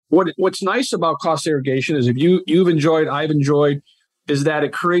What's nice about cost segregation is if you've enjoyed, I've enjoyed, is that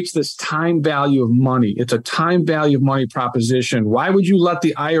it creates this time value of money. It's a time value of money proposition. Why would you let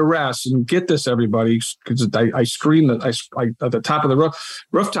the IRS, and get this, everybody, because I scream that at the top of the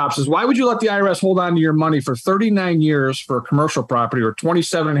rooftops, is why would you let the IRS hold on to your money for 39 years for a commercial property or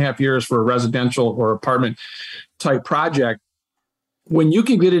 27 and a half years for a residential or apartment type project when you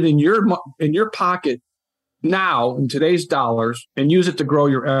can get it in your pocket now in today's dollars and use it to grow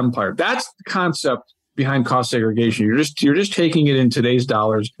your empire? That's the concept behind cost segregation. You're just taking it in today's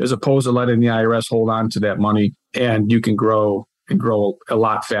dollars as opposed to letting the IRS hold on to that money, and you can grow a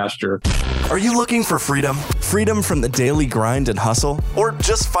lot faster. Are you looking for freedom? Freedom from the daily grind and hustle? Or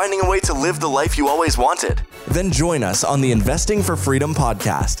just finding a way to live the life you always wanted? Then join us on the Investing for Freedom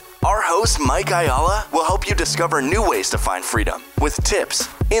podcast. Our host, Mike Ayala, will help you discover new ways to find freedom with tips,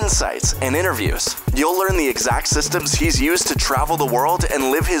 insights, and interviews. You'll learn the exact systems he's used to travel the world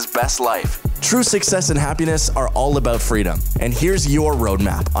and live his best life. True success and happiness are all about freedom. And here's your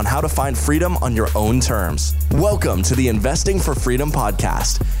roadmap on how to find freedom on your own terms. Welcome to the Investing for Freedom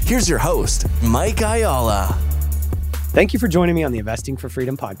podcast. Here's your host, Mike Ayala. Thank you for joining me on the Investing for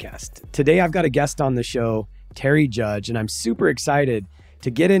Freedom podcast. Today, I've got a guest on the show, Terry Judge, and I'm super excited to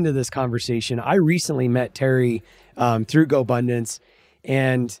get into this conversation. I recently met Terry through GoBundance,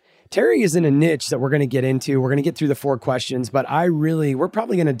 and Terry is in a niche that we're going to get into. We're going to get through the 4 questions, but we're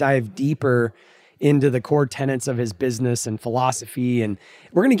probably going to dive deeper into the core tenets of his business and philosophy. And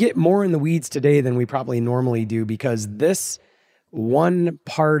we're going to get more in the weeds today than we probably normally do, because this one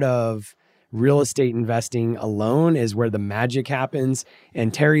part of real estate investing alone is where the magic happens.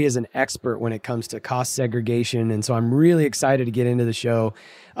 And Terry is an expert when it comes to cost segregation. And so I'm really excited to get into the show.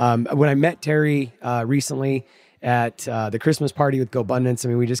 When I met Terry recently at the Christmas party with GoBundance, I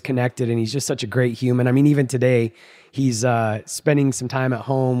mean, we just connected, and he's just such a great human. I mean, even today, he's spending some time at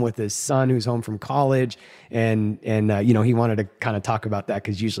home with his son who's home from college. And he wanted to kind of talk about that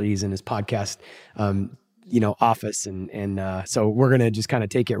because usually he's in his podcast office. And so we're going to just kind of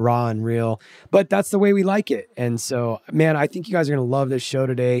take it raw and real, but that's the way we like it. And so, man, I think you guys are going to love this show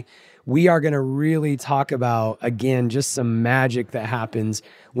today. We are going to really talk about, again, just some magic that happens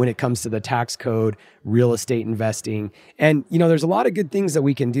when it comes to the tax code, real estate investing. And, there's a lot of good things that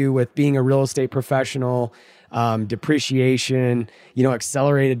we can do with being a real estate professional, depreciation,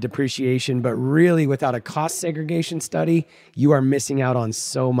 accelerated depreciation, but really without a cost segregation study, you are missing out on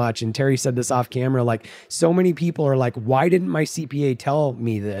so much. And Terry said this off camera, like, so many people are like, why didn't my CPA tell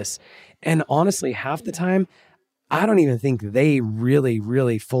me this? And honestly, half the time, I don't even think they really,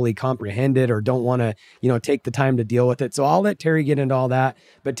 really fully comprehend it or don't want to, take the time to deal with it. So I'll let Terry get into all that.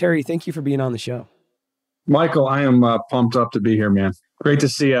 But Terry, thank you for being on the show. Michael, I am pumped up to be here, man. Great to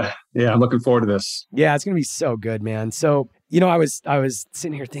see you. Yeah, I'm looking forward to this. Yeah, it's going to be so good, man. So, I was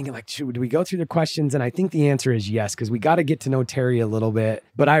sitting here thinking, like, do we go through the questions? And I think the answer is yes, because we got to get to know Terry a little bit.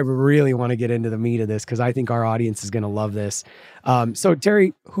 But I really want to get into the meat of this because I think our audience is going to love this. So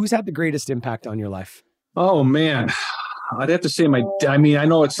Terry, who's had the greatest impact on your life? Oh, man. I'd have to say I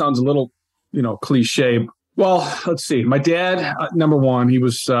know it sounds a little, cliche. Well, let's see. My dad, number one,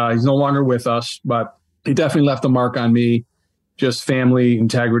 he's no longer with us, but he definitely left a mark on me. Just family,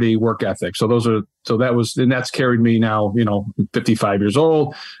 integrity, work ethic. That's carried me now, 55 years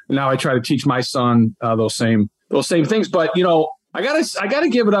old. And now I try to teach my son those same things. But, I gotta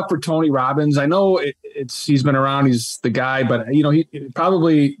give it up for Tony Robbins. I know he's been around, he's the guy, but he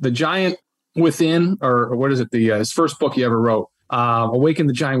probably the giant within, or what is it? His first book he ever wrote, Awaken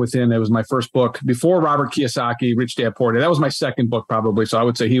the Giant Within. That was my first book before Robert Kiyosaki, Rich Dad Poor Dad. That was my second book probably. So I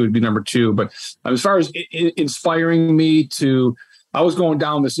would say he would be number 2. But as far as inspiring me I was going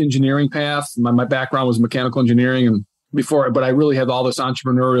down this engineering path. My background was mechanical engineering and but I really had all this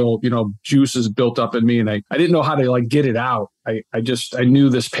entrepreneurial, juices built up in me, and I didn't know how to get it out. I knew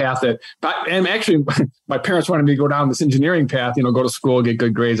this path and actually my parents wanted me to go down this engineering path, go to school, get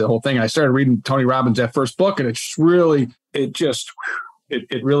good grades, that whole thing. And I started reading Tony Robbins, that first book, and it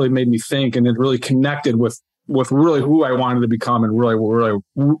really made me think, and it really connected with really who I wanted to become and really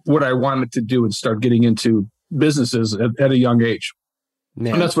what I wanted to do and start getting into businesses at a young age.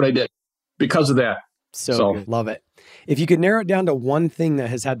 Man. And that's what I did because of that. So good. Love it. If you could narrow it down to one thing that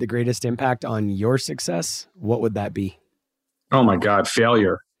has had the greatest impact on your success, what would that be? Oh my God,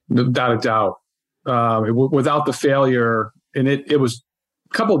 failure. Without a doubt. Without the failure, and it was,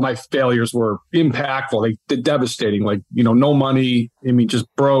 a couple of my failures were impactful, like devastating, no money.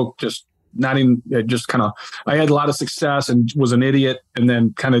 Just broke, just not even, I had a lot of success and was an idiot, and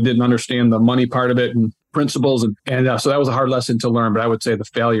then kind of didn't understand the money part of it and principles. And so that was a hard lesson to learn, but I would say the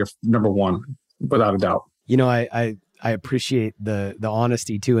failure, number one, without a doubt. I I appreciate the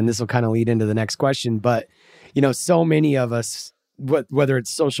honesty too. And this will kind of lead into the next question. But, so many of us, whether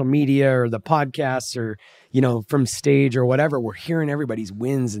it's social media or the podcasts or, from stage or whatever, we're hearing everybody's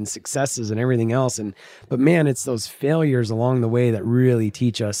wins and successes and everything else. But man, it's those failures along the way that really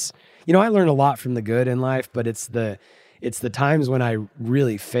teach us. I learned a lot from the good in life, but it's the times when I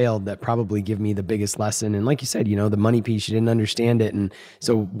really failed that probably give me the biggest lesson. And like you said, the money piece, you didn't understand it. And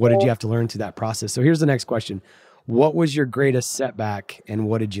so what did you have to learn through that process? So here's the next question. What was your greatest setback and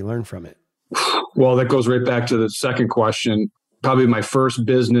what did you learn from it? Well, that goes right back to the second question. Probably my first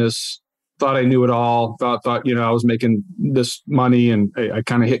business, thought I knew it all, thought, I was making this money, and I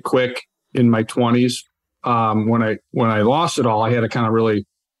kind of hit quick in my 20s. When I lost it all, I had to kind of really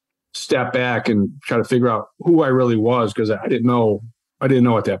step back and try to figure out who I really was, because I didn't know at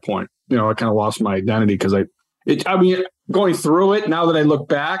that point. I kind of lost my identity because going through it, now that I look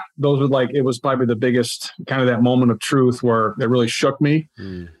back, it was probably the biggest kind of that moment of truth where that really shook me.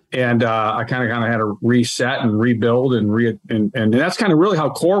 And I kind of had to reset and rebuild and that's kind of really how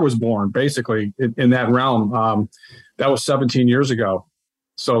CORE was born, basically in that realm. That was 17 years ago.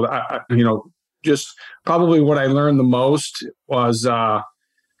 So just probably what I learned the most was I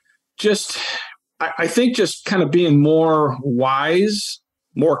think just kind of being more wise,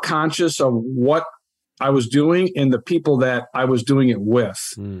 more conscious of what I was doing and the people that I was doing it with.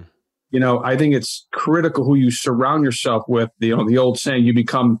 I think it's critical who you surround yourself with. The old saying, you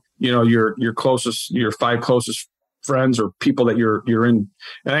become, your five closest friends or people that you're in.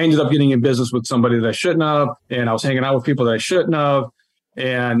 And I ended up getting in business with somebody that I shouldn't have, and I was hanging out with people that I shouldn't have.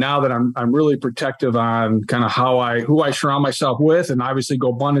 And now that I'm really protective on kind of who I surround myself with, and obviously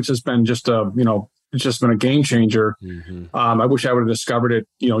GoBundance has been it's just been a game changer. I wish I would have discovered it,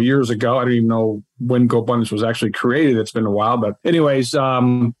 years ago. I don't even know when GoBundance was actually created. It's been a while, but anyways,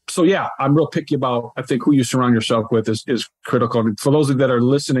 so yeah, I'm real picky about, I think who you surround yourself with is critical. And for those that are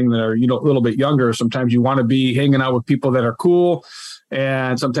listening that are, a little bit younger, sometimes you want to be hanging out with people that are cool,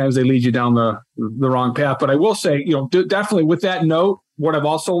 and sometimes they lead you down the wrong path. But I will say, definitely with that note, what I've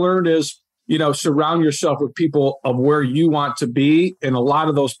also learned is, surround yourself with people of where you want to be. And a lot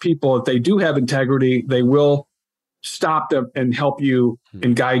of those people, if they do have integrity, they will stop them and help you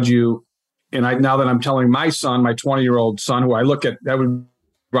and guide you. And now that I'm telling my son, my 20-year-old son, who I look at that would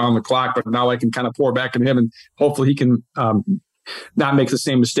round the clock, but now I can kind of pour back into him, and hopefully he can not make the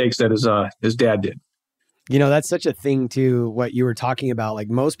same mistakes that his dad did. That's such a thing too, what you were talking about. Like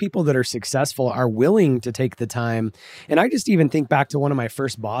most people that are successful are willing to take the time. And I just even think back to one of my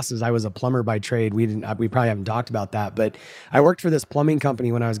first bosses. I was a plumber by trade. We probably haven't talked about that, but I worked for this plumbing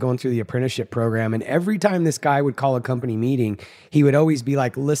company when I was going through the apprenticeship program. And every time this guy would call a company meeting, he would always be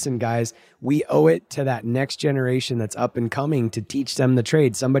like, listen, guys, we owe it to that next generation that's up and coming to teach them the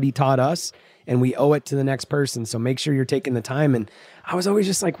trade. Somebody taught us, and we owe it to the next person. So make sure you're taking the time. And I was always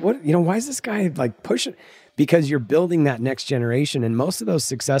just like, what, why is this guy like pushing? Because you're building that next generation. And most of those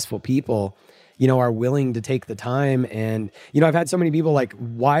successful people, are willing to take the time. And, I've had so many people like,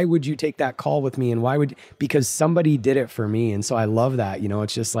 why would you take that call with me? And because somebody did it for me. And so I love that,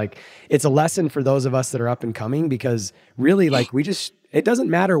 it's just like, it's a lesson for those of us that are up and coming, because really it doesn't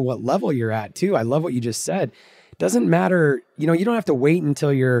matter what level you're at too. I love what you just said. It doesn't matter, you don't have to wait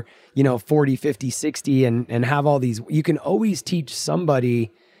until you're, 40, 50, 60 and have all these. You can always teach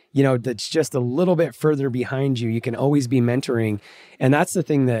somebody, that's just a little bit further behind you. You can always be mentoring. And that's the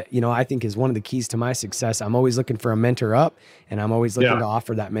thing that, I think is one of the keys to my success. I'm always looking for a mentor up, and I'm always looking to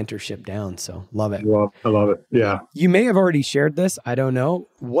offer that mentorship down. So love it. Well, I love it. Yeah. You may have already shared this. I don't know.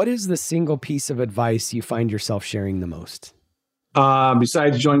 What is the single piece of advice you find yourself sharing the most?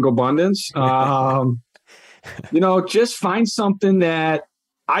 Besides join GoBundance, just find something that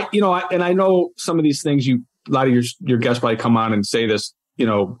and I know some of these things a lot of your guests probably come on and say this,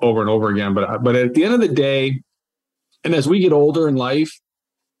 over and over again, but at the end of the day, and as we get older in life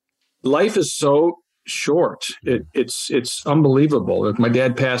is so short. It's unbelievable. If my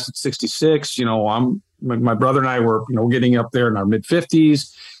dad passed at 66, my brother and I were, getting up there in our mid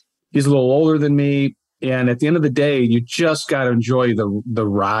 50s. He's a little older than me. And at the end of the day, you just got to enjoy the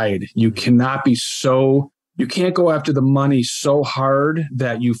ride. You cannot you can't go after the money so hard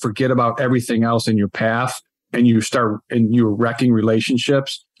that you forget about everything else in your path, and you're wrecking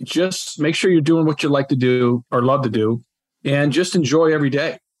relationships. Just make sure you're doing what you like to do or love to do, and just enjoy every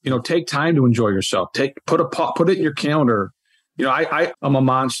day. Take time to enjoy yourself. Put it in your calendar. I'm a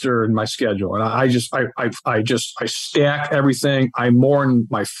monster in my schedule, and I stack everything. I mourn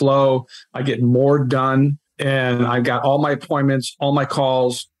my flow. I get more done, and I got all my appointments, all my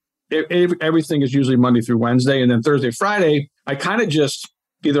calls. Everything is usually Monday through Wednesday, and then Thursday, Friday, I kind of just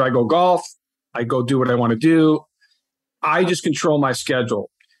either I go golf, I go do what I want to do, I just control my schedule,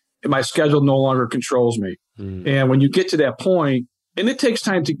 and my schedule no longer controls me. And when you get to that point, and it takes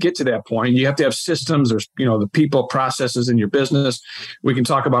time to get to that point, you have to have systems. There's, the people, processes in your business. We can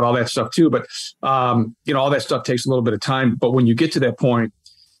talk about all that stuff too, but all that stuff takes a little bit of time. But when you get to that point,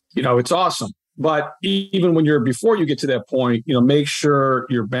 it's awesome. But even before you get to that point, make sure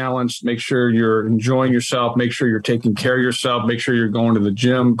you're balanced, make sure you're enjoying yourself, make sure you're taking care of yourself, make sure you're going to the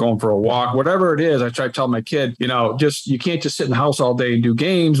gym, going for a walk, whatever it is. I try to tell my kid, you can't just sit in the house all day and do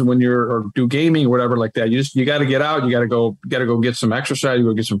games or do gaming or whatever like that. You got to get out. You got to go get some exercise, you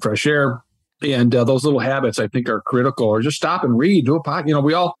go get some fresh air. And those little habits I think are critical. Or just stop and read, do a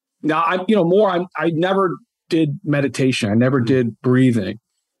podcast. I never did meditation. I never did breathing.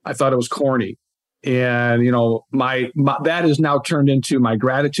 I thought it was corny. And, my that is now turned into my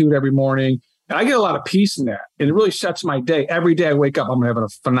gratitude every morning. And I get a lot of peace in that. And it really sets my day. Every day I wake up, I'm having a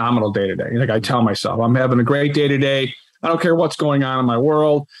phenomenal day today. Like I tell myself, I'm having a great day today. I don't care what's going on in my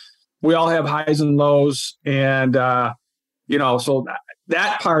world. We all have highs and lows. And, so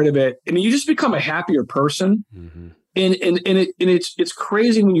that part of it, and you just become a happier person. Mm-hmm. And it's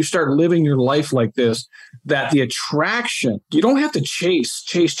crazy when you start living your life like this, that the attraction, you don't have to chase.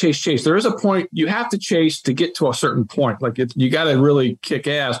 There is a point you have to chase to get to a certain point. Like you got to really kick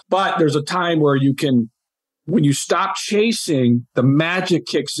ass. But there's a time where when you stop chasing, the magic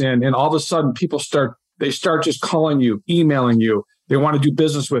kicks in, and all of a sudden people start just calling you, emailing you. They want to do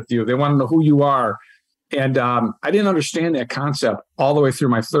business with you. They want to know who you are. And I didn't understand that concept all the way through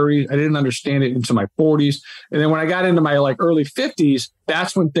my 30s. I didn't understand it into my 40s. And then when I got into my early 50s,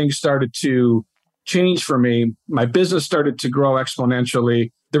 that's when things started to change for me. My business started to grow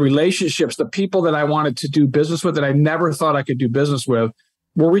exponentially. The relationships, the people that I wanted to do business with that I never thought I could do business with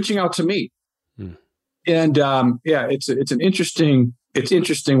were reaching out to me. And it's interesting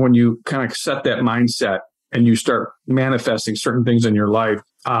when you kind of set that mindset and you start manifesting certain things in your life.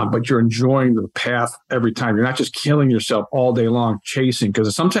 But you're enjoying the path every time. You're not just killing yourself all day long chasing.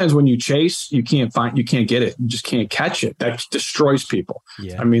 Because sometimes when you chase, you can't get it. You just can't catch it. That destroys people.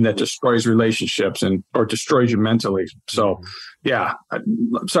 Yeah. I mean, that destroys relationships or destroys you mentally. So,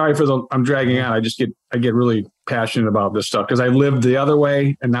 I'm sorry I'm dragging on. I get really passionate about this stuff because I lived the other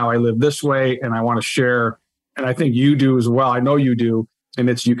way and now I live this way, and I want to share. And I think you do as well. I know you do.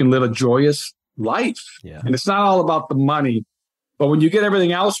 And you can live a joyous life. Yeah. And it's not all about the money. But when you get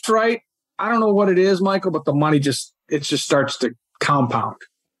everything else right, I don't know what it is, Michael, but the money just starts to compound.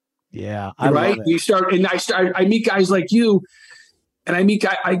 Yeah, right. You start, and I meet guys like you, and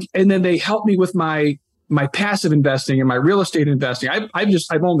and then they help me with my passive investing and my real estate investing.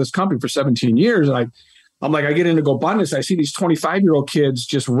 I've owned this company for 17 years, and I'm like, I get into GoBundance. I see these 25-year-old kids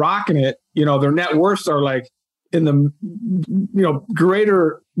just rocking it. Their net worths are like in the,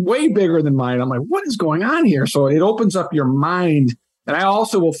 greater, way bigger than mine. I'm like, what is going on here? So it opens up your mind. And I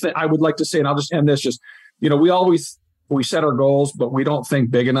also I would like to say, and I'll just end this, we set our goals, but we don't think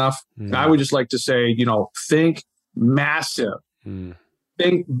big enough. And I would just like to say, think massive,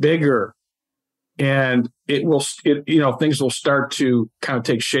 think bigger, and things will start to kind of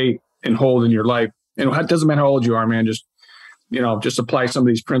take shape and hold in your life. And it doesn't matter how old you are, man, just apply some of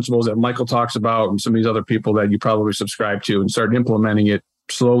these principles that Michael talks about and some of these other people that you probably subscribe to and start implementing it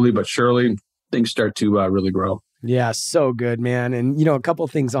slowly but surely. Things start to really grow. Yeah, so good, man. And, a couple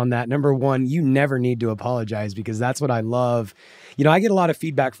of things on that. Number one, you never need to apologize, because that's what I love. I get a lot of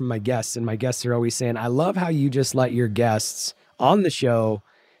feedback from my guests, and my guests are always saying, I love how you just let your guests on the show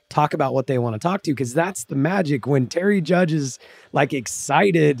talk about what they want to talk to, because that's the magic. When Terry Judge is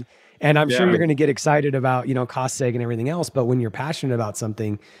excited, and I'm sure you're going to get excited about, cost seg and everything else. But when you're passionate about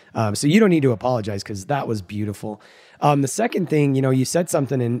something, so you don't need to apologize, because that was beautiful. The second thing, you said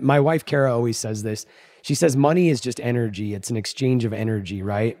something, and my wife, Kara, always says this. She says, money is just energy. It's an exchange of energy,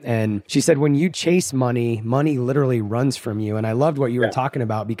 right? And she said, when you chase money, money literally runs from you. And I loved what you were talking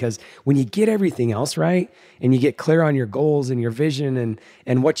about, because when you get everything else right, and you get clear on your goals and your vision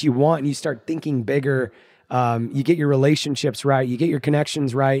and what you want, and you start thinking bigger, you get your relationships right, you get your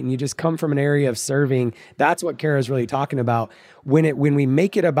connections right, and you just come from an area of serving. That's what Kara's really talking about. When we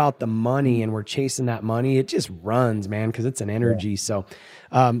make it about the money and we're chasing that money, it just runs, man, because it's an energy. Yeah. So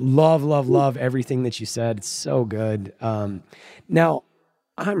love everything that you said. It's so good. Now,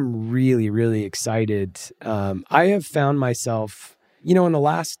 I'm really, really excited. I have found myself, in the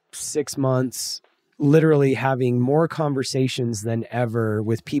last 6 months, literally having more conversations than ever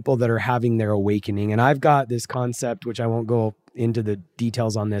with people that are having their awakening. And I've got this concept, which I won't go into the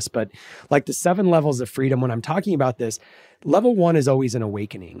details on this, but like the 7 levels of freedom, when I'm talking about this, level 1 is always an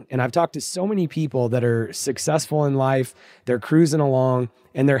awakening. And I've talked to so many people that are successful in life, they're cruising along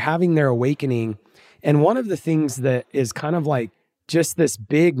and they're having their awakening. And one of the things that is kind of like just this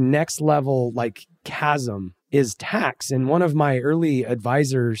big next level, like chasm, is tax. And one of my early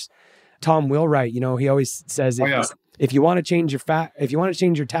advisors, Tom Wheelwright, he always says, if you want to change your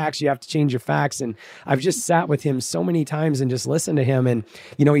tax, you have to change your facts. And I've just sat with him so many times and just listened to him. And,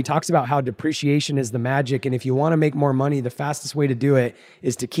 he talks about how depreciation is the magic. And if you want to make more money, the fastest way to do it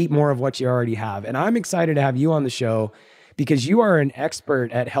is to keep more of what you already have. And I'm excited to have you on the show because you are an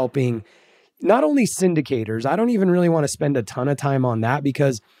expert at helping not only syndicators. I don't even really want to spend a ton of time on that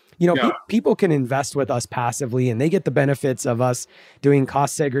because people can invest with us passively and they get the benefits of us doing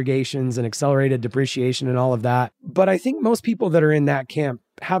cost segregations and accelerated depreciation and all of that. But I think most people that are in that camp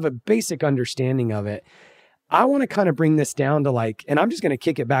have a basic understanding of it. I want to kind of bring this down to and I'm just going to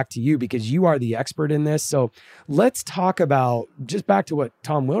kick it back to you because you are the expert in this. So let's talk about just back to what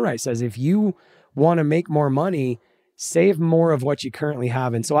Tom Wheelwright says. If you want to make more money, save more of what you currently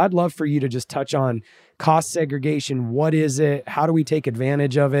have. And so I'd love for you to just touch on cost segregation. What is it? How do we take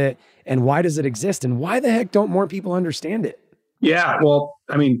advantage of it? And why does it exist? And why the heck don't more people understand it? Yeah, well,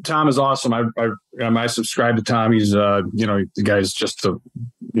 I mean, Tom is awesome. I subscribe to Tom. He's, the guy's just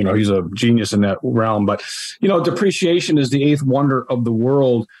he's a genius in that realm. But, depreciation is the eighth wonder of the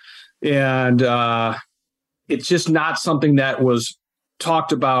world. And it's just not something that was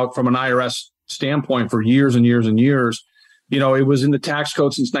talked about from an IRS standpoint for years and years and years. It was in the tax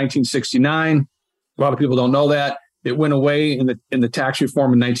code since 1969. A lot of people don't know that. It went away in the tax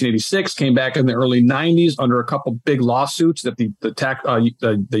reform in 1986, came back in the early 90s under a couple big lawsuits that the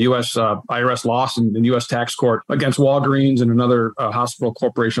U.S. IRS lost in the U.S. tax court against Walgreens and another Hospital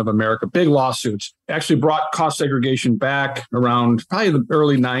Corporation of America. Big lawsuits actually brought cost segregation back around probably the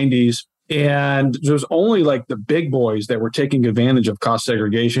early 90s. And there's only the big boys that were taking advantage of cost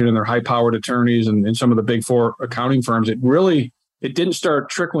segregation and their high-powered attorneys and some of the big four accounting firms. It didn't start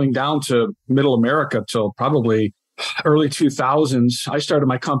trickling down to middle America till probably early 2000s. I started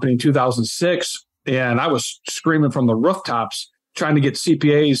my company in 2006, and I was screaming from the rooftops trying to get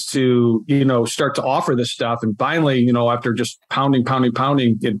CPAs to, start to offer this stuff. And finally, after just pounding,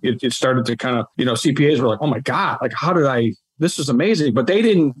 it started to kind of, CPAs were like, oh my God, this is amazing. But they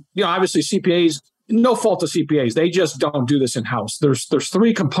didn't, obviously CPAs, no fault of CPAs. They just don't do this in-house. There's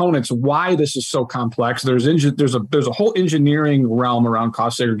three components why this is so complex. There's a whole engineering realm around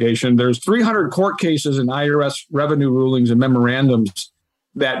cost segregation. There's 300 court cases and IRS revenue rulings and memorandums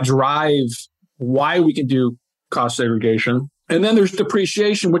that drive why we can do cost segregation. And then there's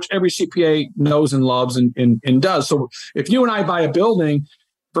depreciation, which every CPA knows and loves and does. So if you and I buy a building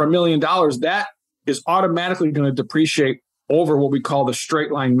for $1 million, that is automatically going to depreciate over what we call the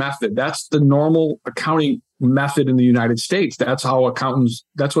straight line method. That's the normal accounting method in the United States. That's how accountants,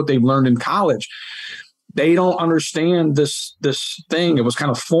 that's what they've learned in college. They don't understand this thing. It was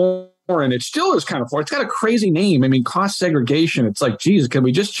kind of foreign. It still is kind of foreign. It's got a crazy name. I mean, cost segregation. It's like, geez, can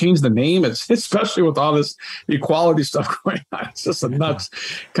we just change the name? It's especially with all this equality stuff going on. It's just a nuts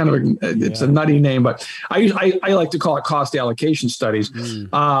it's a nutty name. But I like to call it cost allocation studies.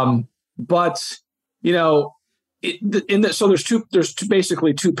 But so there's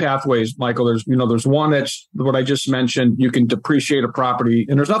basically two pathways, Michael. There's one that's what I just mentioned. You can depreciate a property,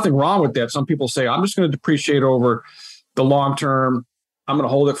 and there's nothing wrong with that. Some people say, I'm just going to depreciate over the long term. I'm going to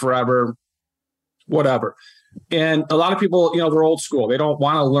hold it forever, whatever. And a lot of people, they're old school. They don't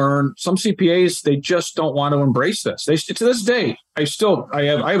want to learn. Some CPAs, they just don't want to embrace this. To this day, I have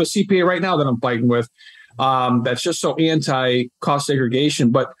a CPA right now that I'm fighting with that's just so anti cost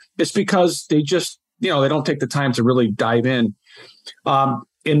segregation, but it's because they just, they don't take the time to really dive in.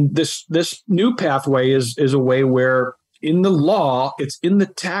 And this new pathway is a way where in the law, it's in the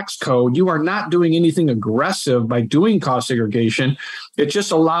tax code. You are not doing anything aggressive by doing cost segregation. It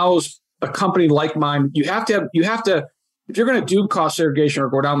just allows a company like mine. You have to, if you're going to do cost segregation or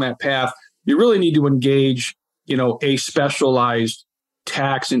go down that path, you really need to engage, a specialized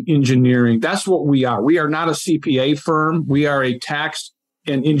tax and engineering. That's what we are. We are not a CPA firm. We are a tax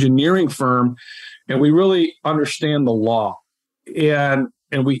and engineering firm. And we really understand the law, and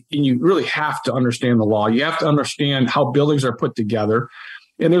you really have to understand the law. You have to understand how buildings are put together.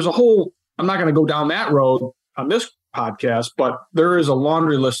 And there's I'm not going to go down that road on this podcast, but there is a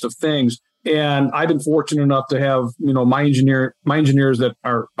laundry list of things. And I've been fortunate enough to have, my engineers that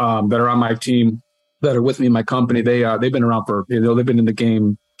are on my team that are with me in my company. They've been around for, they've been in the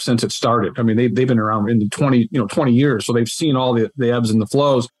game since it started. I mean, they've been around in the 20 years. So they've seen all the ebbs and the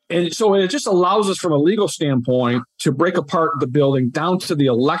flows. And so it just allows us from a legal standpoint to break apart the building down to the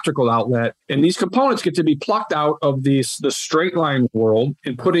electrical outlet. And these components get to be plucked out of the straight line world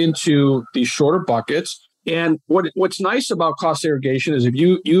and put into these shorter buckets. And what's nice about cost segregation is if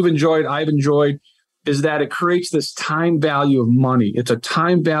I've enjoyed is that it creates this time value of money. It's a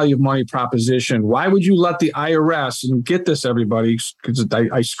time value of money proposition. Why would you let the IRS, and get this, everybody, because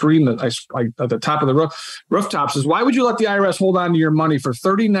I scream that at the top of the rooftops, is why would you let the IRS hold on to your money for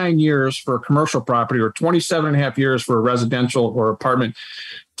 39 years for a commercial property or 27 and a half years for a residential or apartment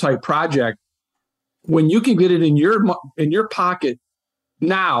type project when you can get it in your pocket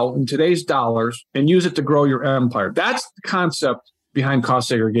now in today's dollars and use it to grow your empire? That's the concept behind cost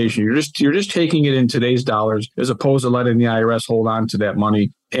segregation. You're just taking it in today's dollars as opposed to letting the IRS hold on to that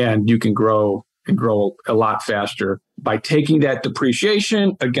money, and you can grow a lot faster by taking that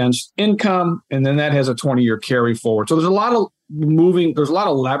depreciation against income, and then that has a 20-year carry forward. So there's a lot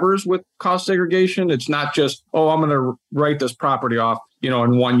of levers with cost segregation. It's not just, I'm going to write this property off,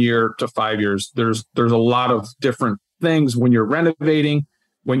 in 1 year to 5 years. There's a lot of different things when you're renovating,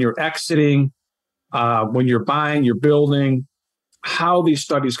 when you're exiting, when you're buying, you're building, how these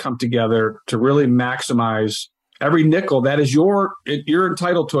studies come together to really maximize every nickel that is you're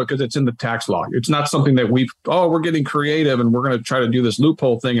entitled to it because it's in the tax law. It's not something that we're getting creative and we're going to try to do this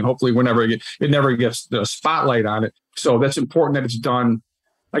loophole thing, and hopefully it never gets the spotlight on it. So that's important that it's done.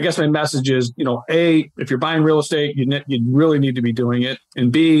 I guess my message is, A, if you're buying real estate, you really need to be doing it.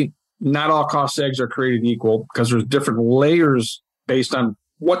 And B, not all cost segs are created equal because there's different layers based on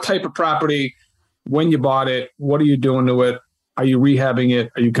what type of property, when you bought it, what are you doing to it? Are you rehabbing it?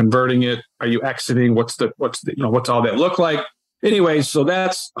 Are you converting it? Are you exiting? What's all that look like? Anyways, so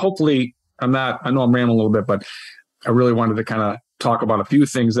that's hopefully I know I'm rambling a little bit, but I really wanted to kind of talk about a few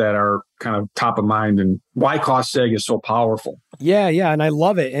things that are kind of top of mind and why cost seg is so powerful. Yeah. And I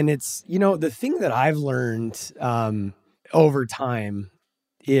love it. And it's, the thing that I've learned over time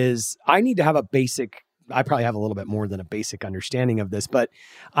is I need to have I probably have a little bit more than a basic understanding of this, but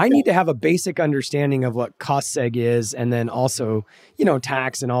I need to have a basic understanding of what cost seg is, and then also,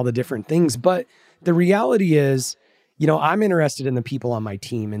 tax and all the different things. But the reality is, I'm interested in the people on my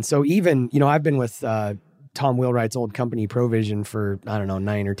team. And so even, I've been with Tom Wheelwright's old company, Provision, for,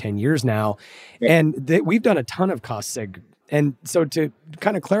 9 or 10 years now. And we've done a ton of cost seg. And so to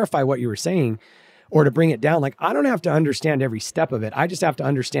kind of clarify what you were saying, or to bring it down, like, I don't have to understand every step of it. I just have to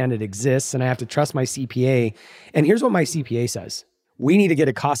understand it exists, and I have to trust my CPA. And here's what my CPA says. We need to get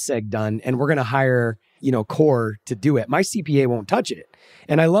a cost seg done, and we're going to hire, CORE to do it. My CPA won't touch it.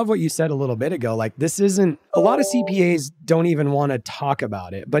 And I love what you said a little bit ago. Like, this isn't, a lot of CPAs don't even want to talk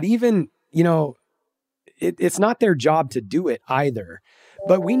about it, but even, it's not their job to do it either.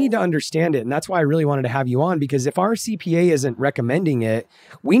 But we need to understand it. And that's why I really wanted to have you on, because if our CPA isn't recommending it,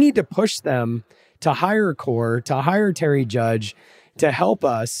 we need to push them to hire CORE, to hire Terry Judge, to help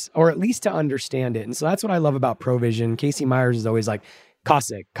us, or at least to understand it. And so that's what I love about Provision. Casey Myers is always like,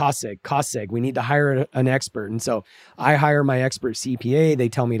 cost seg. We need to hire an expert. And so I hire my expert CPA. They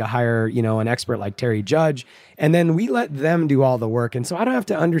tell me to hire, an expert like Terry Judge. And then we let them do all the work. And so I don't have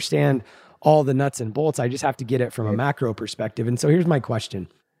to understand all the nuts and bolts. I just have to get it from a macro perspective. And so here's my question.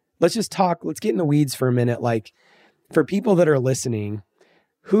 Let's get in the weeds for a minute. Like, for people that are listening,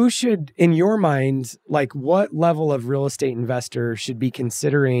 who should, in your mind, like, what level of real estate investor should be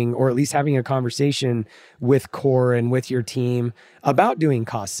considering, or at least having a conversation with CORE and with your team about doing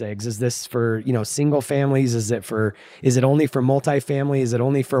cost segs? Is this for, single families? Is it only for multifamily? Is it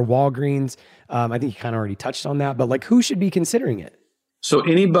only for Walgreens? I think you kind of already touched on that, but like, who should be considering it? So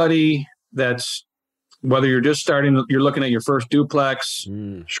anybody that's, whether you're just starting, you're looking at your first duplex,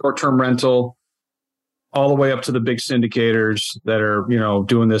 short-term rental, all the way up to the big syndicators that are,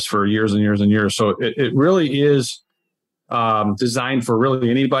 doing this for years and years and years. So it really is designed for really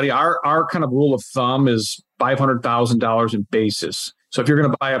anybody. Our kind of rule of thumb is $500,000 in basis. So if you're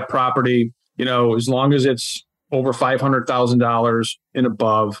going to buy a property, as long as it's over $500,000 and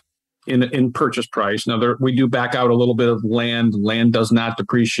above in purchase price. Now, we do back out a little bit of land. Land does not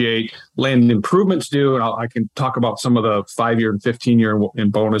depreciate. Land improvements do. And I can talk about some of the 5-year and 15-year in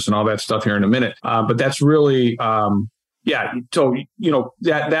bonus and all that stuff here in a minute. But that's really, So,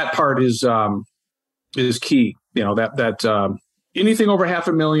 that part is key. That anything over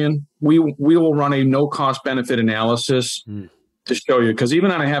 $500,000, we will run a no cost benefit analysis to show you. Because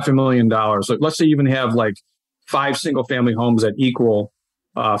even on $500,000, like, let's say you even have like 5 single family homes that equal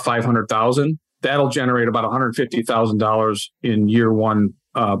 $500,000, that'll generate about $150,000 in year one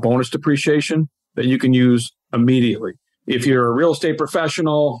bonus depreciation that you can use immediately. If you're a real estate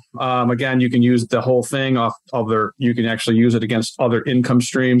professional, again, you can use the whole thing you can actually use it against other income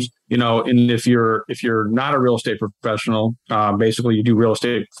streams, and if you're not a real estate professional, basically you do real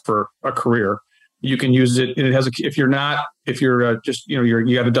estate for a career, You can use it, and it has if you're just,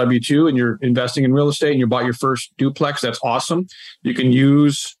 you got a W-2 and you're investing in real estate and you bought your first duplex, that's awesome. You can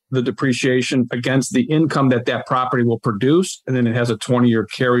use the depreciation against the income that property will produce. And then it has a 20-year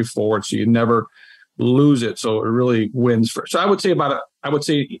carry forward. So you never lose it. So it really wins. So I would say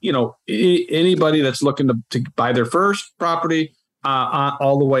anybody that's looking to buy their first property,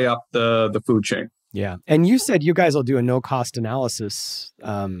 all the way up the food chain. Yeah. And you said you guys will do a no cost analysis,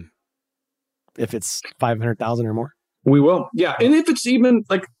 if it's 500,000 or more. We will. Yeah. And if it's even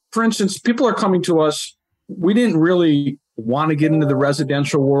like, for instance, people are coming to us. We didn't really want to get into the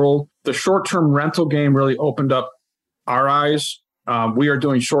residential world. The short-term rental game really opened up our eyes. We are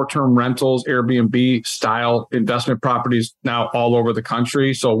doing short-term rentals, Airbnb style investment properties now all over the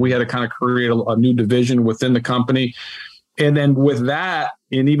country. So we had to kind of create a new division within the company. And then with that,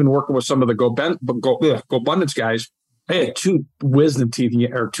 and even working with some of the GoBundance guys, I had two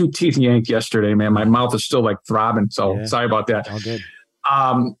teeth yanked yesterday, man. My mouth is still like throbbing. So Sorry about that. All good.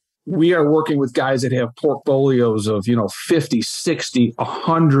 We are working with guys that have portfolios of, 50, 60,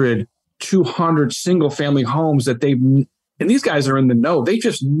 100, 200 single family homes that and these guys are in the know. They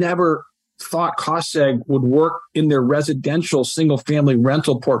just never thought cost seg would work in their residential single family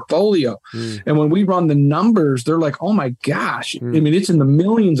rental portfolio. And when we run the numbers, they're like, oh my gosh, I mean, it's in the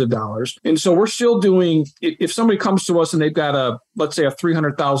millions of dollars. And so we're still doing, if somebody comes to us and they've got let's say a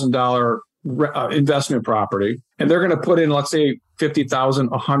 $300,000 investment property, and they're going to put in, let's say $50,000,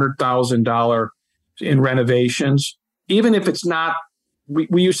 $100,000 in renovations, even if it's not,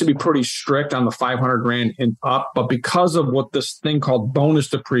 we used to be pretty strict on the 500 grand and up, but because of what this thing called bonus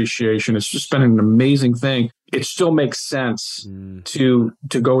depreciation, it's just been an amazing thing. It still makes sense to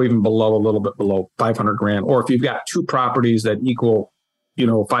go even below, a little bit below 500 grand. Or if you've got two properties that equal,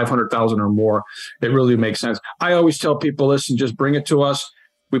 500,000 or more, it really makes sense. I always tell people, listen, just bring it to us.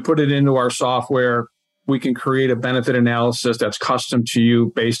 We put it into our software. We can create a benefit analysis that's custom to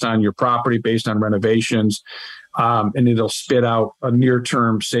you based on your property, based on renovations. And it'll spit out a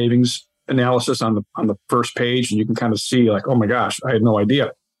near-term savings analysis on the first page, and you can kind of see like, oh my gosh, I had no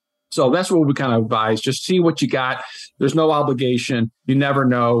idea. So that's what we kind of advise. Just see what you got. There's no obligation. You never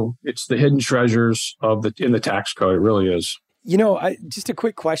know. It's the hidden treasures in the tax code. It really is. Just a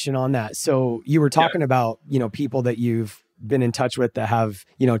quick question on that. So you were talking about, people that you've been in touch with that have,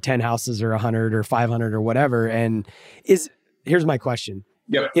 10 houses or 100 or 500 or whatever. And here's my question.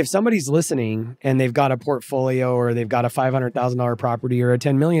 Yep. If somebody's listening and they've got a portfolio or they've got a $500,000 property or a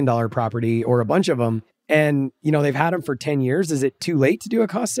 $10 million property or a bunch of them, and, they've had them for 10 years, is it too late to do a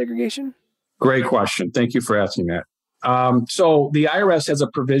cost segregation? Great question. Thank you for asking that. So the IRS has a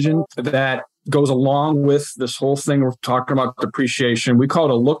provision that goes along with this whole thing we're talking about depreciation. We call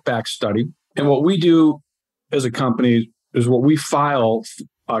it a look back study. And what we do as a company is what we file,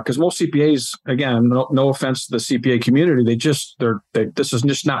 because most CPAs, again, no offense to the CPA community, this is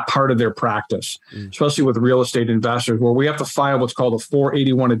just not part of their practice, especially with real estate investors, where we have to file what's called a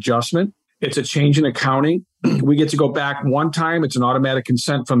 481 adjustment. It's a change in accounting. We get to go back one time. It's an automatic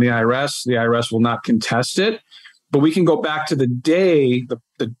consent from the IRS. The IRS will not contest it, but we can go back to the day,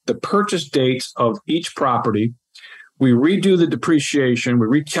 the purchase dates of each property. We redo the depreciation. We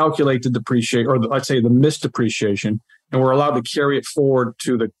recalculate the depreciation, or let's say the missed depreciation, and we're allowed to carry it forward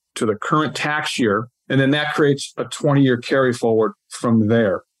to the current tax year. And then that creates a 20-year carry forward from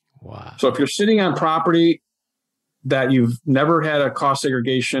there. Wow. So if you're sitting on property that you've never had a cost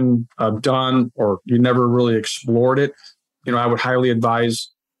segregation done, or you never really explored it, I would highly advise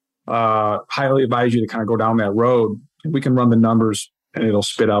you to kind of go down that road. We can run the numbers and it'll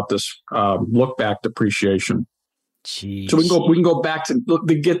spit out this look back depreciation. Jeez. So we can go back to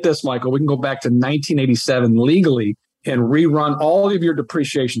get this, Michael. We can go back to 1987 legally and rerun all of your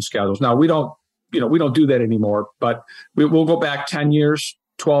depreciation schedules. Now we don't do that anymore, but we'll go back 10 years,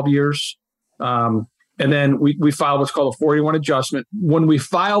 12 years. And then we file what's called a 481 adjustment. When we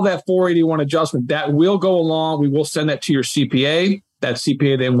file that 481 adjustment, that will go along. We will send that to your CPA. That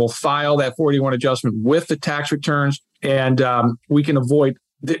CPA then will file that 481 adjustment with the tax returns. And we can avoid,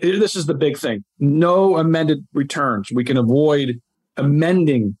 this is the big thing, no amended returns. We can avoid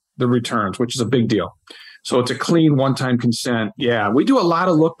amending the returns, which is a big deal. So it's a clean one-time consent. Yeah, we do a lot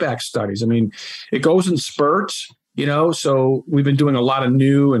of look-back studies. I mean, it goes in spurts, so we've been doing a lot of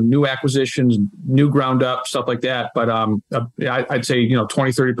new acquisitions, new ground up, stuff like that. But I'd say,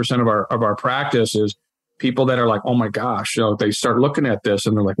 20-30% of our practice is people that are like, oh my gosh, they start looking at this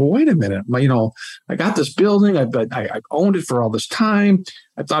and they're like, well, wait a minute, I got this building, I owned it for all this time.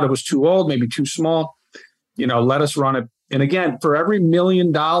 I thought it was too old, maybe too small. Let us run it. And again, for every $1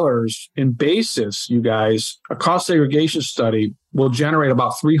 million in basis, you guys, a cost segregation study will generate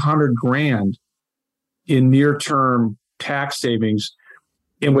about $300,000 in near-term tax savings.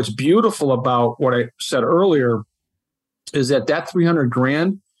 And what's beautiful about what I said earlier is that 300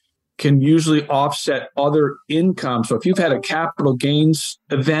 grand can usually offset other income. So if you've had a capital gains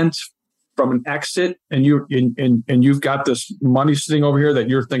event from an exit and you've got this money sitting over here that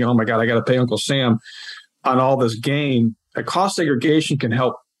you're thinking, oh my God, I got to pay Uncle Sam on all this gain, a cost segregation can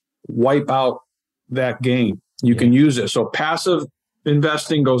help wipe out that gain. You can use it. So passive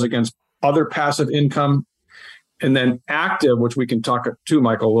investing goes against other passive income. And then active, which we can talk to,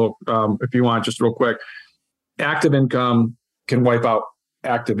 Michael, if you want, just real quick. Active income can wipe out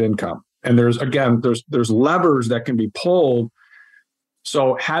active income. And there's levers that can be pulled.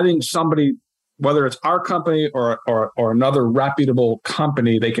 So having somebody, whether it's our company or another reputable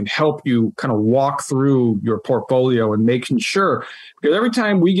company, they can help you kind of walk through your portfolio and making sure. Because every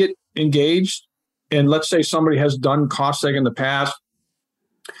time we get engaged, and let's say somebody has done cost seg in the past,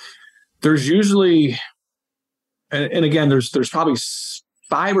 there's usually, and again, there's probably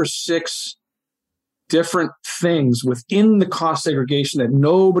 5 or 6 different things within the cost segregation that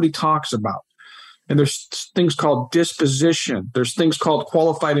nobody talks about. And there's things called disposition. There's things called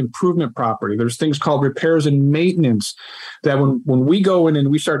qualified improvement property. There's things called repairs and maintenance that when we go in and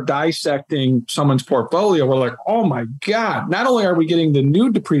we start dissecting someone's portfolio, we're like, oh my God, not only are we getting the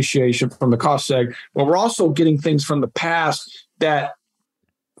new depreciation from the cost seg, but we're also getting things from the past that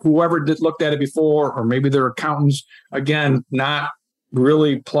whoever looked at it before, or maybe their accountants, again, not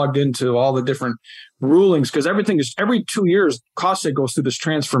really plugged into all the different rulings, because every 2 years, cost seg goes through this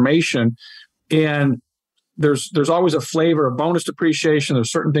transformation. And there's always a flavor of bonus depreciation.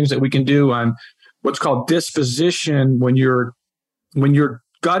 There's certain things that we can do on what's called disposition when you're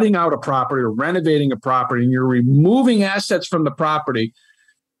gutting out a property or renovating a property and you're removing assets from the property.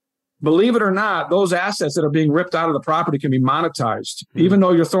 Believe it or not, those assets that are being ripped out of the property can be monetized, even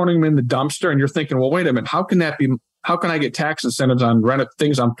though you're throwing them in the dumpster and you're thinking, well, wait a minute, how can I get tax incentives on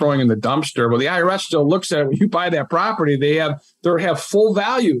things I'm throwing in the dumpster? Well, the IRS still looks at it. When you buy that property, they have full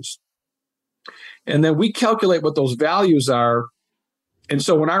values. And then we calculate what those values are. And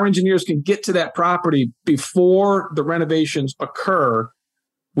so when our engineers can get to that property before the renovations occur,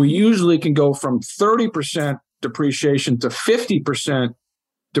 we usually can go from 30% depreciation to 50%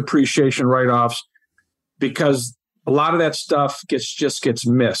 depreciation write-offs, because a lot of that stuff just gets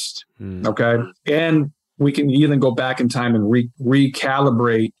missed. Okay. And we can even go back in time and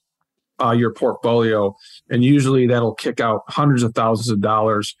recalibrate your portfolio. And usually that'll kick out hundreds of thousands of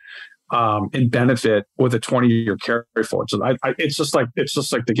dollars in benefit with a 20-year carry forward. So it's just like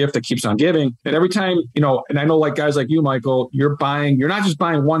the gift that keeps on giving. And every time, and I know like guys like you, Michael, you're not just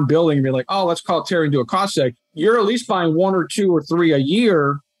buying one building and you're like, oh, let's call Terry and do a cost seg. You're at least buying 1 or 2 or 3 a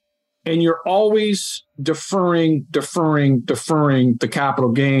year. And you're always deferring the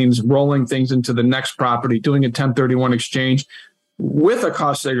capital gains, rolling things into the next property, doing a 1031 exchange with a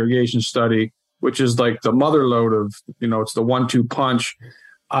cost segregation study, which is like the mother lode of, it's the 1-2 punch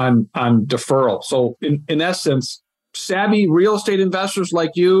on deferral. So in essence, savvy real estate investors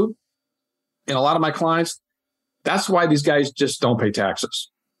like you and a lot of my clients, that's why these guys just don't pay taxes.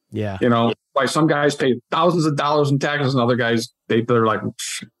 Yeah. Why some guys pay thousands of dollars in taxes and other guys, they're like,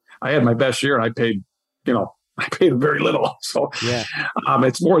 I had my best year and I paid very little. So yeah.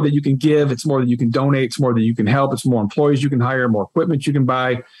 It's more that you can give. It's more that you can donate. It's more that you can help. It's more employees you can hire, more equipment you can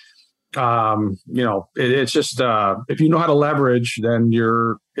buy. It's just, if you know how to leverage, then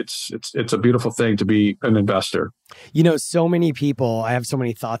it's a beautiful thing to be an investor. So many people, I have so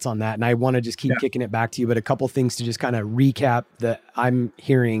many thoughts on that and I want to just keep kicking it back to you, but a couple things to just kind of recap that I'm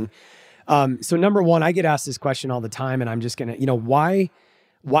hearing. So number one, I get asked this question all the time and I'm just going to,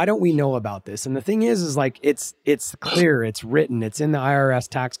 why don't we know about this? And the thing is like, it's clear, it's written, it's in the IRS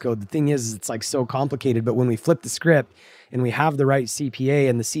tax code. The thing is, it's like so complicated, but when we flip the script and we have the right CPA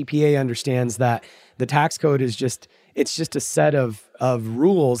and the CPA understands that the tax code is it's just a set of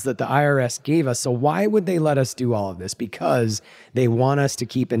rules that the IRS gave us. So why would they let us do all of this? Because they want us to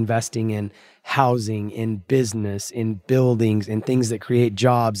keep investing in housing, in business, in buildings, in things that create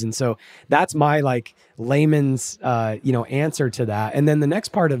jobs. And so that's my like layman's, answer to that. And then the next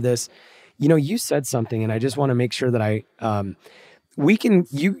part of this, you said something, and I just want to make sure that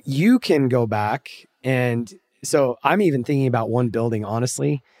you can go back. And so I'm even thinking about one building,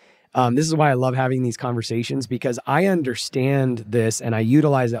 honestly. This is why I love having these conversations, because I understand this and I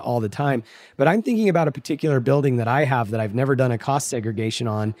utilize it all the time. But I'm thinking about a particular building that I have that I've never done a cost segregation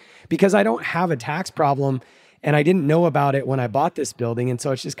on because I don't have a tax problem and I didn't know about it when I bought this building. And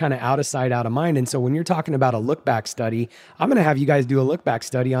so it's just kind of out of sight, out of mind. And so when you're talking about a look back study, I'm going to have you guys do a look back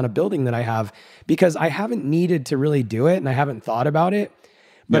study on a building that I have because I haven't needed to really do it and I haven't thought about it.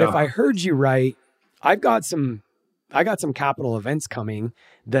 But if I heard you right, I got some capital events coming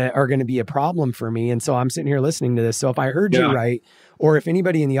that are going to be a problem for me. And so I'm sitting here listening to this. So if I heard you right, or if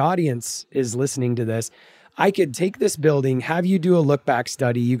anybody in the audience is listening to this, I could take this building, have you do a look back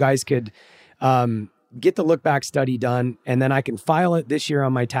study. You guys could get the look back study done, and then I can file it this year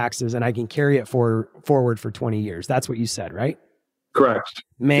on my taxes and I can carry it forward for 20 years. That's what you said, right? Correct.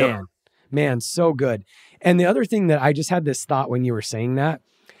 Man, so good. And the other thing that I just had this thought when you were saying that,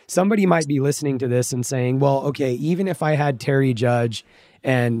 somebody might be listening to this and saying, well, okay, even if I had Terry Judge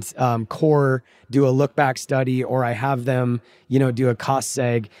and Core do a look back study, or I have them, do a cost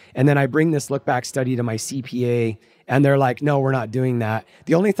seg, and then I bring this look back study to my CPA and they're like, no, we're not doing that.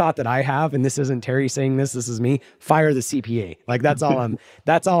 The only thought that I have, and this isn't Terry saying this is me, fire the CPA. Like that's all I'm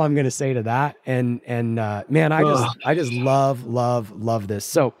going to say to that. And man, I just love this.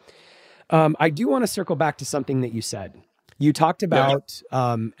 So I do want to circle back to something that you said. You talked about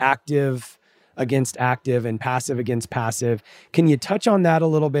active against active and passive against passive. Can you touch on that a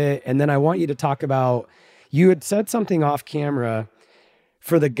little bit? And then I want you to talk about, you had said something off camera,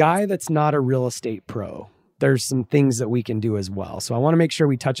 for the guy that's not a real estate pro, there's some things that we can do as well. So I want to make sure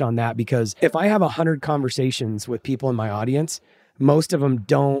we touch on that, because if I have 100 conversations with people in my audience, most of them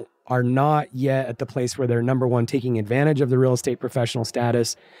are not yet at the place where they're, number one, taking advantage of the real estate professional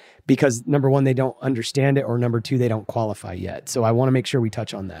status, because number one, they don't understand it, or number two, they don't qualify yet. So I want to make sure we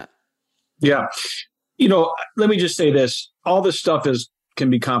touch on that. Yeah. Let me just say this. All this stuff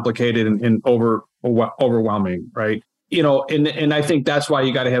can be complicated and overwhelming, right? And I think that's why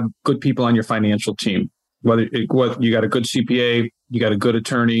you got to have good people on your financial team. Whether you got a good CPA, you got a good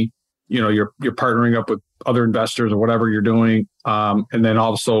attorney, you're partnering up with other investors or whatever you're doing, and then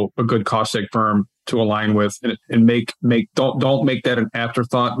also a good cost seg firm to align with, and don't make that an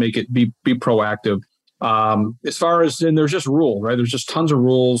afterthought. Make it be proactive. As far as, and there's just rules, right? There's just tons of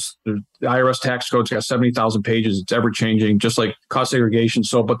rules. The IRS tax code's got 70,000 pages. It's ever changing, just like cost segregation.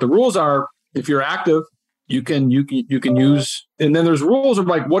 So, but the rules are, if you're active, you can use, and then there's rules of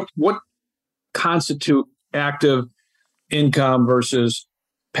like what constitute active income versus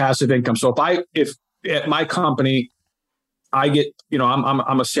passive income. So if at my company, I get,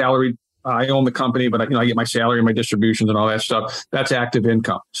 I'm a salaried, I own the company, but I get my salary and my distributions and all that stuff. That's active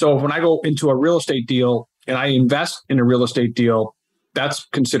income. So when I go into a real estate deal and I invest in a real estate deal, that's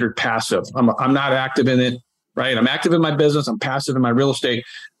considered passive. I'm not active in it, right? I'm active in my business. I'm passive in my real estate.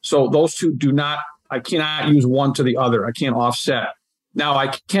 So those two I cannot use one to the other. I can't offset. Now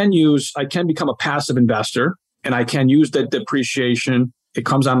I can become a passive investor, and I can use that depreciation. It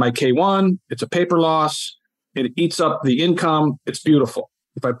comes on my K1. It's a paper loss. It eats up the income. It's beautiful.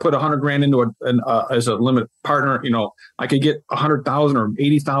 If I put $100,000 into as a limited partner, I could get $100,000 or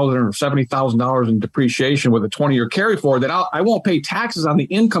 $80,000 or $70,000 in depreciation with a 20-year carry forward that I won't pay taxes on the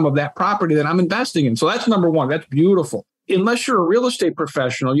income of that property that I'm investing in. So that's number one. That's beautiful. Unless you're a real estate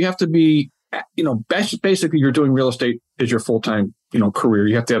professional, you have to be, basically you're doing real estate as your full-time, career.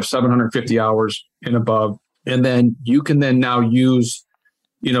 You have to have 750 hours and above. And then you can now use,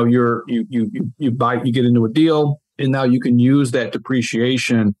 you get into a deal, and now you can use that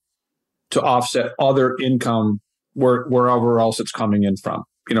depreciation to offset other income wherever else it's coming in from,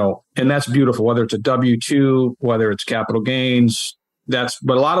 and that's beautiful, whether it's a W-2, whether it's capital gains. But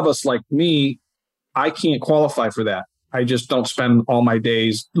a lot of us, like me, I can't qualify for that. I just don't spend all my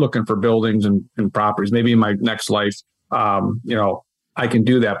days looking for buildings and properties. Maybe in my next life, I can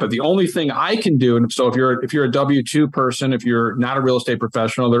do that. But the only thing I can do, and so if you're a W-2 person, if you're not a real estate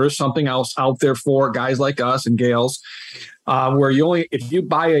professional, there is something else out there for guys like us and gals, where if you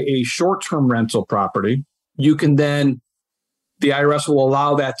buy a short-term rental property, you can then, the IRS will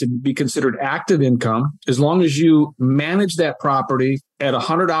allow that to be considered active income as long as you manage that property at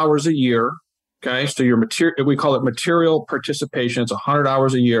 100 hours a year. Okay, so we call it material participation. It's 100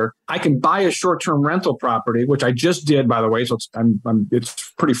 hours a year. I can buy a short-term rental property, which I just did, by the way. So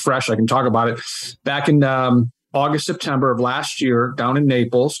it's pretty fresh. I can talk about it. Back in August, September of last year, down in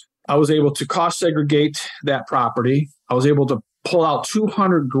Naples, I was able to cost segregate that property. I was able to pull out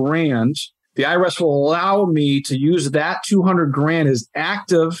 $200,000. The IRS will allow me to use that $200,000 as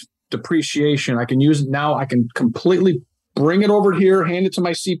active depreciation. I can use it now. I can completely bring it over here, hand it to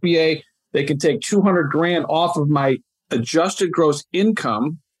my CPA. They can take $200,000 off of my adjusted gross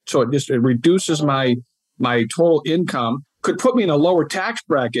income. So it reduces my total income, could put me in a lower tax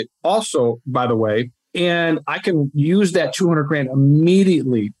bracket also, by the way. And I can use that $200,000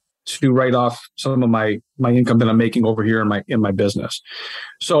 immediately to write off some of my income that I'm making over here in my business.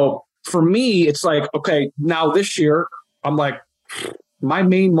 So for me, it's like, okay, now this year, I'm like, my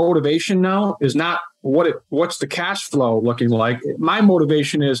main motivation now is not what's the cash flow looking like. My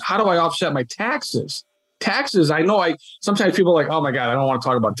motivation is, how do I offset my taxes? Taxes, I know sometimes people are like, oh my God, I don't want to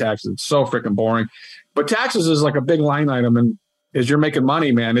talk about taxes. It's so freaking boring. But taxes is like a big line item. And as you're making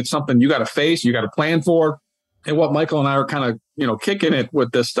money, man, it's something you got to face, you got to plan for. And what Michael and I are kind of, kicking it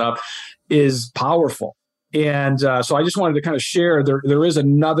with this stuff is powerful. And so I just wanted to kind of share there is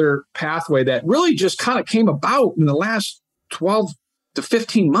another pathway that really just kind of came about in the last 12 to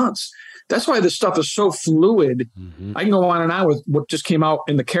 15 months. That's why this stuff is so fluid. Mm-hmm. I can go on and on with what just came out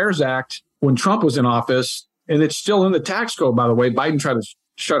in the CARES Act when Trump was in office, and it's still in the tax code, by the way. Biden tried to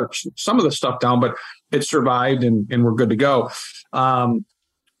shut some of the stuff down, but it survived, and we're good to go.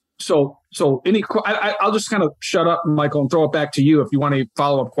 So I'll just kind of shut up, Michael, and throw it back to you. If you want any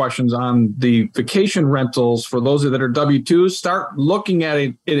follow-up questions on the vacation rentals for those that are W-2s, start looking at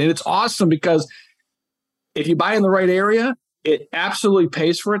it. And it's awesome because if you buy in the right area, it absolutely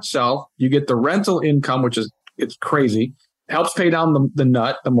pays for itself. You get the rental income, it's crazy. It helps pay down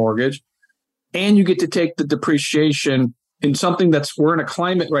the mortgage. And you get to take the depreciation in something we're in a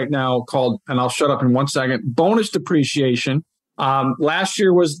climate right now called, and I'll shut up in 1 second, bonus depreciation. Last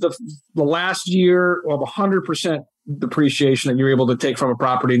year was the last year of 100% depreciation that you're able to take from a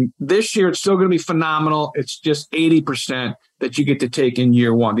property. This year, it's still going to be phenomenal. It's just 80% that you get to take in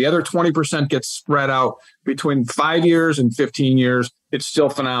year one. The other 20% gets spread out between 5 years and 15 years. It's still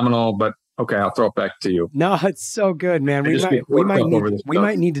phenomenal, but okay, I'll throw it back to you. No, it's so good, man. We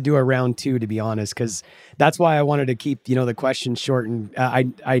might need to do a round 2, to be honest, because that's why I wanted to keep, the questions short.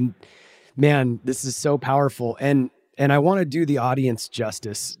 And man, this is so powerful. And I want to do the audience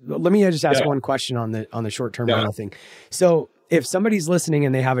justice. Let me just ask one question on the short-term rental thing. So if somebody's listening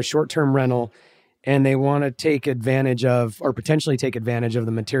and they have a short-term rental and they want to take advantage of, or potentially take advantage of,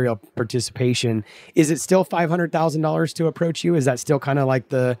 the material participation, is it still $500,000 to approach you? Is that still kind of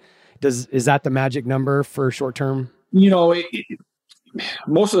like is that the magic number for short-term?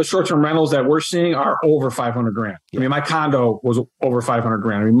 Most of the short-term rentals that we're seeing are over $500,000. Yeah. I mean, my condo was over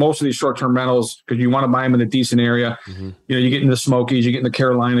 $500,000. I mean, most of these short-term rentals, because you want to buy them in a decent area, you get in the Smokies, you get in the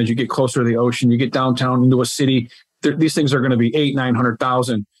Carolinas, you get closer to the ocean, you get downtown into a city. These things are going to be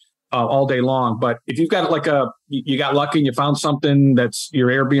 $800,000-$900,000 all day long. But if you've got you got lucky and you found something that's your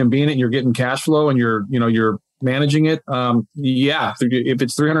Airbnb in it, and you're getting cash flow, and you're managing it, if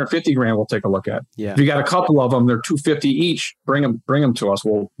it's $350,000, we'll take a look at. Yeah. If you got a couple of them, they're $250,000 each. Bring them to us.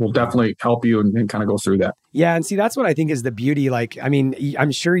 We'll definitely help you and kind of go through that. Yeah, and see, that's what I think is the beauty. Like, I mean,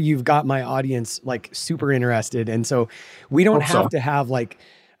 I'm sure you've got my audience like super interested, and so we don't have to have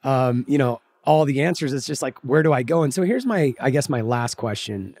all the answers. It's just like, where do I go? And so here's my last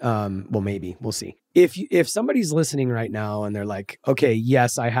question. Well, maybe we'll see. If somebody's listening right now and they're like, okay,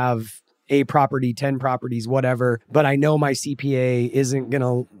 yes, I have a property, 10 properties, whatever, but I know my CPA isn't going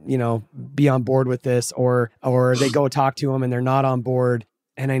to, be on board with this, or they go talk to them and they're not on board.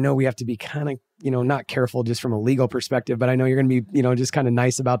 And I know we have to be kind of, not careful just from a legal perspective, but I know you're going to be, just kind of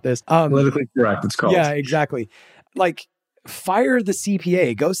nice about this. Politically correct, it's called. Yeah, exactly. Like, fire the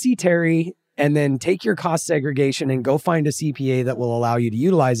CPA, go see Terry, and then take your cost segregation and go find a CPA that will allow you to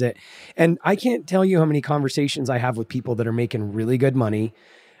utilize it. And I can't tell you how many conversations I have with people that are making really good money,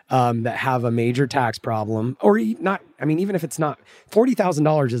 that have a major tax problem, or not. I mean, even if it's not,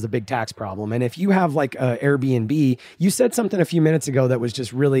 $40,000 is a big tax problem. And if you have like a Airbnb, you said something a few minutes ago that was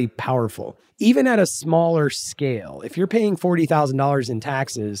just really powerful. Even at a smaller scale, if you're paying $40,000 in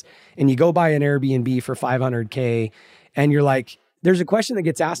taxes and you go buy an Airbnb for $500K, and you're like, there's a question that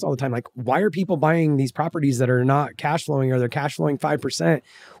gets asked all the time, like, why are people buying these properties that are not cash flowing, or they're cash flowing 5%?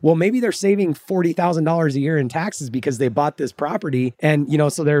 Well, maybe they're saving $40,000 a year in taxes because they bought this property. And,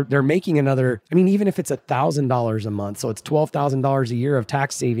 so they're making another, I mean, even if it's $1,000 a month, so it's $12,000 a year of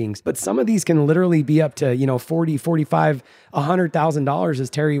tax savings. But some of these can literally be up to, 40, 45, $100,000, as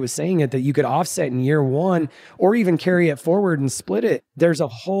Terry was saying it, that you could offset in year one, or even carry it forward and split it. There's a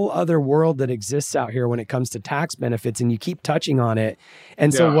whole other world that exists out here when it comes to tax benefits, and you keep touching on it.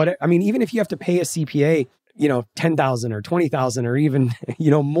 And so even if you have to pay a CPA, $10,000 or $20,000 or even,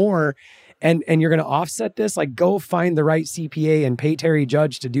 more, and you're going to offset this, like, go find the right CPA and pay Terry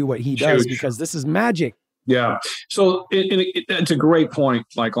Judge to do what he does, because this is magic. Yeah. So it's a great point,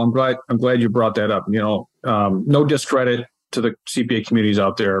 Michael. I'm glad you brought that up. No discredit to the CPA communities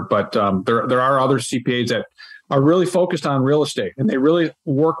out there, but there are other CPAs that are really focused on real estate, and they really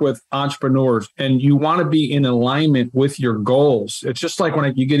work with entrepreneurs, and you want to be in alignment with your goals. It's just like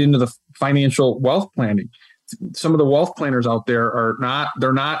when you get into the financial wealth planning. Some of the wealth planners out there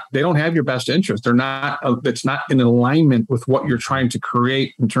they don't have your best interest. It's not in alignment with what you're trying to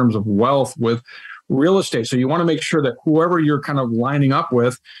create in terms of wealth with real estate. So you want to make sure that whoever you're kind of lining up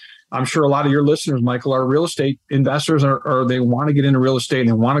with, I'm sure a lot of your listeners, Michael, are real estate investors, or they want to get into real estate and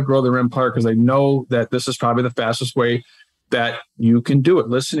they want to grow their empire because they know that this is probably the fastest way that you can do it,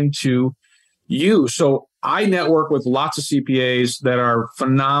 listening to you. So I network with lots of CPAs that are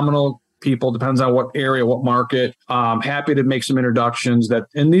phenomenal people, depends on what area, what market. Happy to make some introductions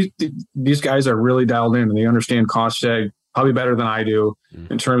and these guys are really dialed in and they understand cost seg probably better than I do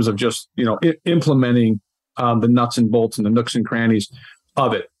in terms of just, implementing the nuts and bolts and the nooks and crannies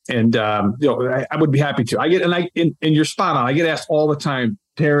of it. And, I would be happy to. And you're spot on. I get asked all the time,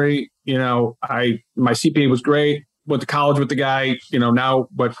 Terry, my CPA was great. Went to college with the guy, now,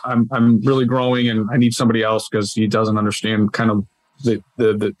 but I'm really growing and I need somebody else because he doesn't understand kind of the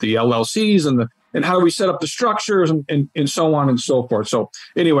LLCs and how do we set up the structures and so on and so forth. So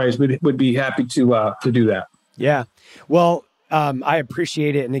anyways, we would be happy to do that. Yeah. Well, I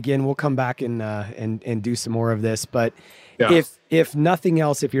appreciate it. And again, we'll come back and do some more of this, but yeah. If nothing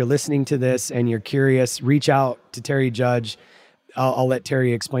else, if you're listening to this and you're curious, reach out to Terry Judge. I'll let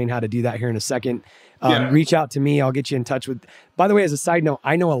Terry explain how to do that here in a second. Reach out to me. I'll get you in touch with, by the way, as a side note,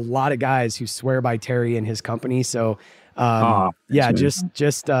 I know a lot of guys who swear by Terry and his company. So,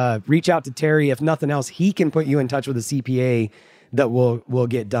 just reach out to Terry. If nothing else, he can put you in touch with a CPA that will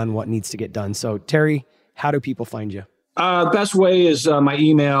get done what needs to get done. So Terry, how do people find you? Best way is my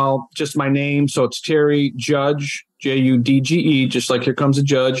email, just my name. So it's Terry Judge, Judge, just like here comes a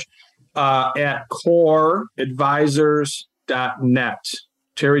judge, at coreadvisors.net.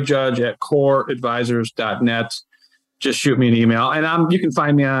 Terry Judge at coreadvisors.net. Just shoot me an email. And you can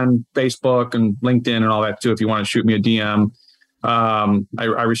find me on Facebook and LinkedIn and all that too. If you want to shoot me a DM,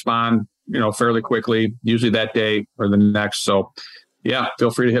 I respond, fairly quickly, usually that day or the next. So yeah,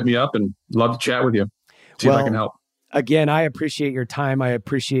 feel free to hit me up and love to chat with you. See if I can help. Again, I appreciate your time. I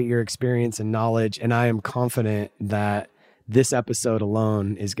appreciate your experience and knowledge. And I am confident that this episode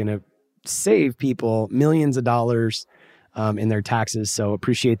alone is going to save people millions of dollars in their taxes. So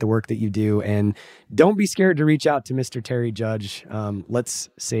appreciate the work that you do. And don't be scared to reach out to Mr. Terry Judge. Let's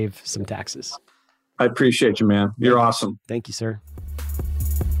save some taxes. I appreciate you, man. You're awesome. Thank you, sir.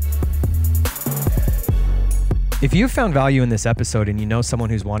 If you've found value in this episode and you know someone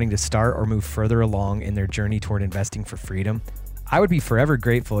who's wanting to start or move further along in their journey toward investing for freedom, I would be forever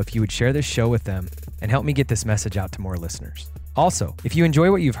grateful if you would share this show with them and help me get this message out to more listeners. Also, if you enjoy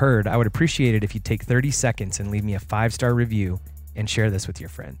what you've heard, I would appreciate it if you'd take 30 seconds and leave me a 5-star review and share this with your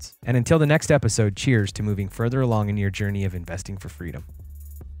friends. And until the next episode, cheers to moving further along in your journey of investing for freedom.